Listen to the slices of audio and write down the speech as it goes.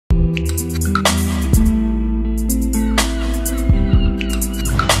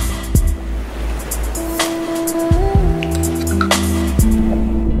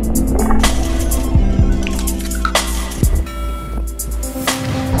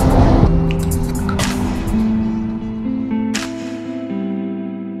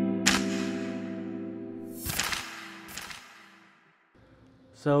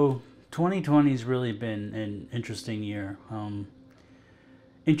So 2020 has really been an interesting year.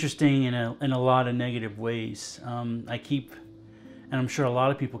 Interesting in a lot of negative ways. And I'm sure a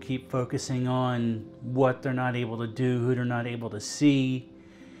lot of people keep focusing on what they're not able to do, who they're not able to see,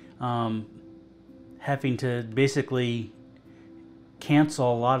 having to basically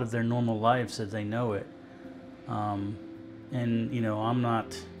cancel a lot of their normal lives as they know it. And you know,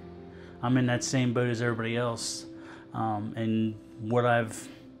 I'm in that same boat as everybody else. And what I've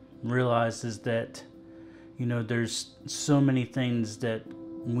realized is that, you know, there's so many things that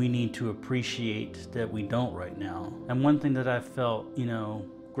we need to appreciate that we don't right now. And one thing that I've felt, you know,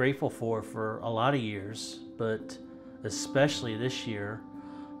 grateful for a lot of years, but especially this year,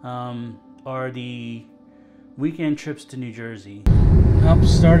 are the weekend trips to New Jersey. I'm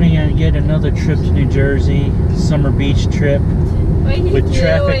starting to get another trip to New Jersey, summer beach trip with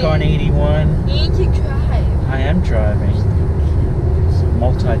traffic on 81. You need to drive. I am driving. So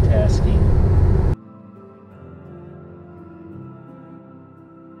multitasking.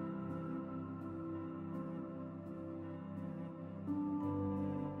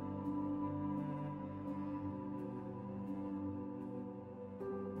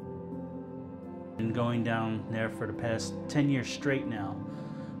 Been going down there for the past 10 years straight now.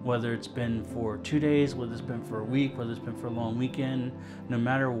 Whether it's been for 2 days, whether it's been for a week, whether it's been for a long weekend, no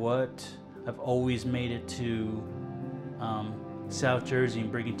matter what, I've always made it to South Jersey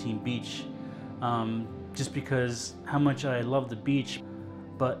and Brigantine Beach, just because how much I love the beach,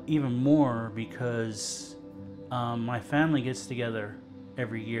 but even more because my family gets together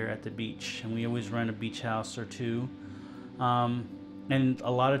every year at the beach, and we always rent a beach house or two. And a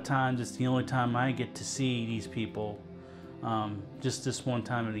lot of times it's the only time I get to see these people. Just this one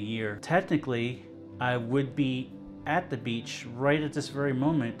time of the year. Technically, I would be at the beach right at this very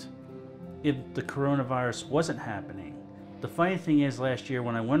moment if the coronavirus wasn't happening. The funny thing is, last year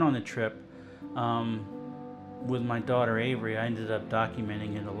when I went on the trip with my daughter Avery, I ended up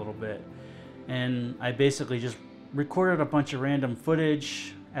documenting it a little bit. And I basically just recorded a bunch of random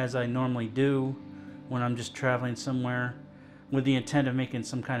footage, as I normally do when I'm just traveling somewhere, with the intent of making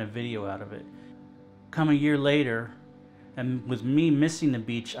some kind of video out of it. Come a year later, and with me missing the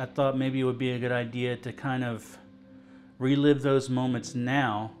beach, I thought maybe it would be a good idea to kind of relive those moments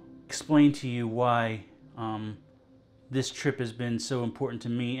now, explain to you why this trip has been so important to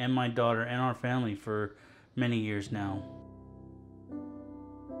me and my daughter and our family for many years now.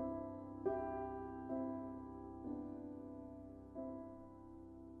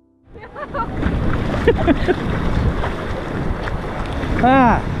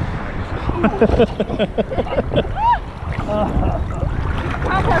 Ah!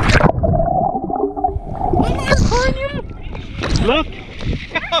 Look!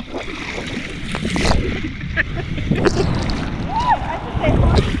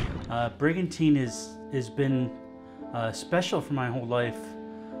 Brigantine has been special for my whole life,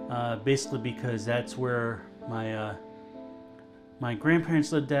 basically because that's where my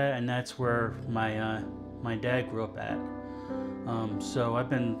grandparents lived at, and that's where my dad grew up at. So I've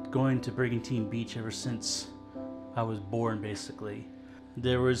been going to Brigantine Beach ever since I was born, basically.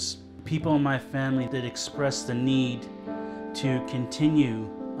 There was people in my family that expressed the need to continue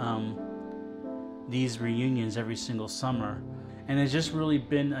these reunions every single summer. And it's just really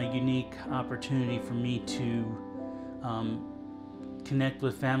been a unique opportunity for me to connect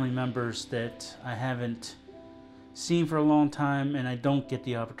with family members that I haven't seen for a long time and I don't get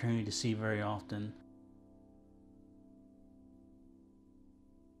the opportunity to see very often.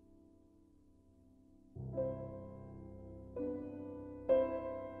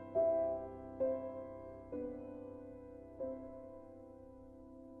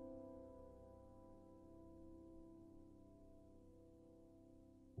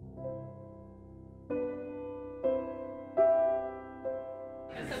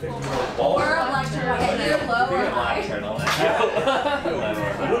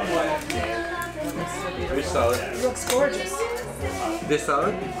 Which salad? It looks gorgeous. This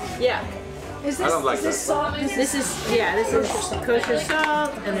salad? Yeah. I don't like that. Salt? This is kosher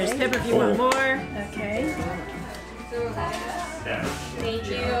salt, and there's pepper if you want more. Okay. Thank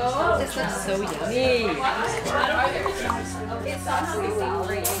you. This looks so yummy.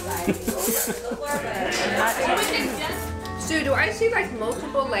 Sue, do I see like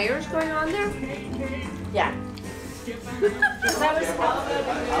multiple layers going on there? Yeah. That was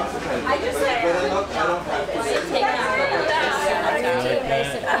I just like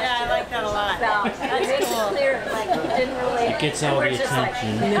yeah, I like that a lot. That's cool. Clear, like, didn't really. It gets all the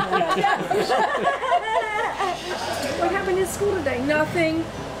attention. What happened in school today? Nothing.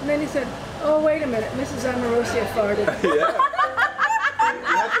 And then he said, oh, wait a minute, Mrs. Amorosia farted. Yeah.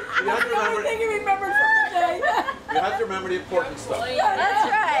 You have to remember. He remembered from the day. You have to remember the important stuff. That's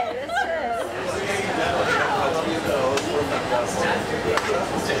right. That's right.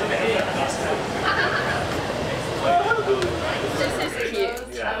 This is cute.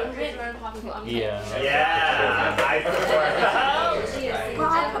 Yeah. Well,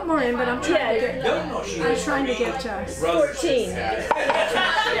 I'll put more in, but I'm trying to get. I'm trying to get 14. And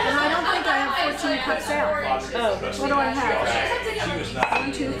I don't think I have 14 cups out. Oh. What do I have?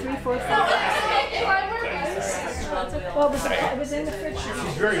 1, 2, 3, 4, 5. Well, it was in the fridge.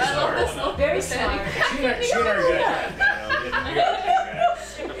 She's very smart. Very smart.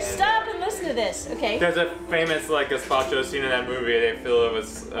 Stop and listen to this. Okay. There's a famous like gazpacho scene in that movie. They fill it with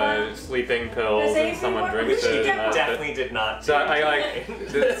sleeping pills and someone drinks it. Definitely did not. So I like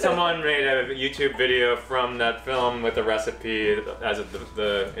someone made a YouTube video from that film with the recipe as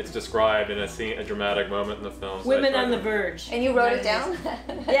it's described in a scene, a dramatic moment in the film. So Women on the Verge. And you wrote it down?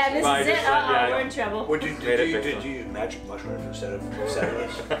 Yeah, this Well, I is it. just said, yeah, We're in trouble. What did you use magic mushrooms instead of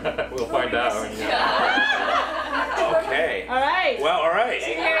cellulose? We'll find out. Okay. All right. Well, all right.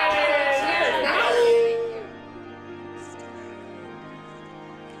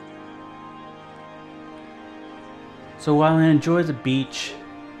 So while I enjoy the beach,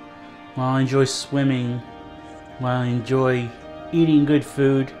 while I enjoy swimming, while I enjoy eating good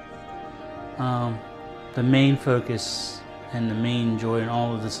food, the main focus and the main joy in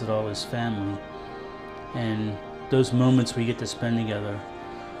all of this at all is family. And those moments we get to spend together.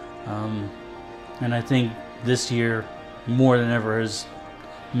 And I think this year, more than ever, has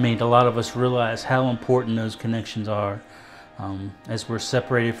made a lot of us realize how important those connections are. As we're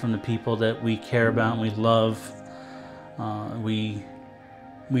separated from the people that we care about and we love, we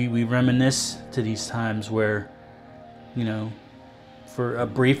reminisce to these times where, you know, for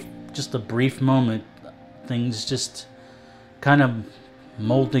just a brief moment, things just kind of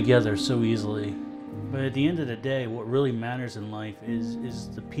mold together so easily. But at the end of the day, what really matters in life is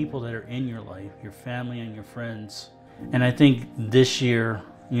the people that are in your life, your family and your friends. And I think this year,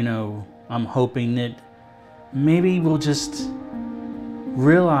 you know, I'm hoping that maybe we'll just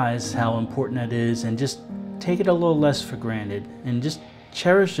realize how important that is and just take it a little less for granted and just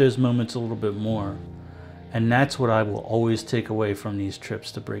cherish those moments a little bit more. And that's what I will always take away from these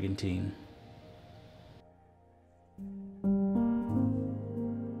trips to Brigantine.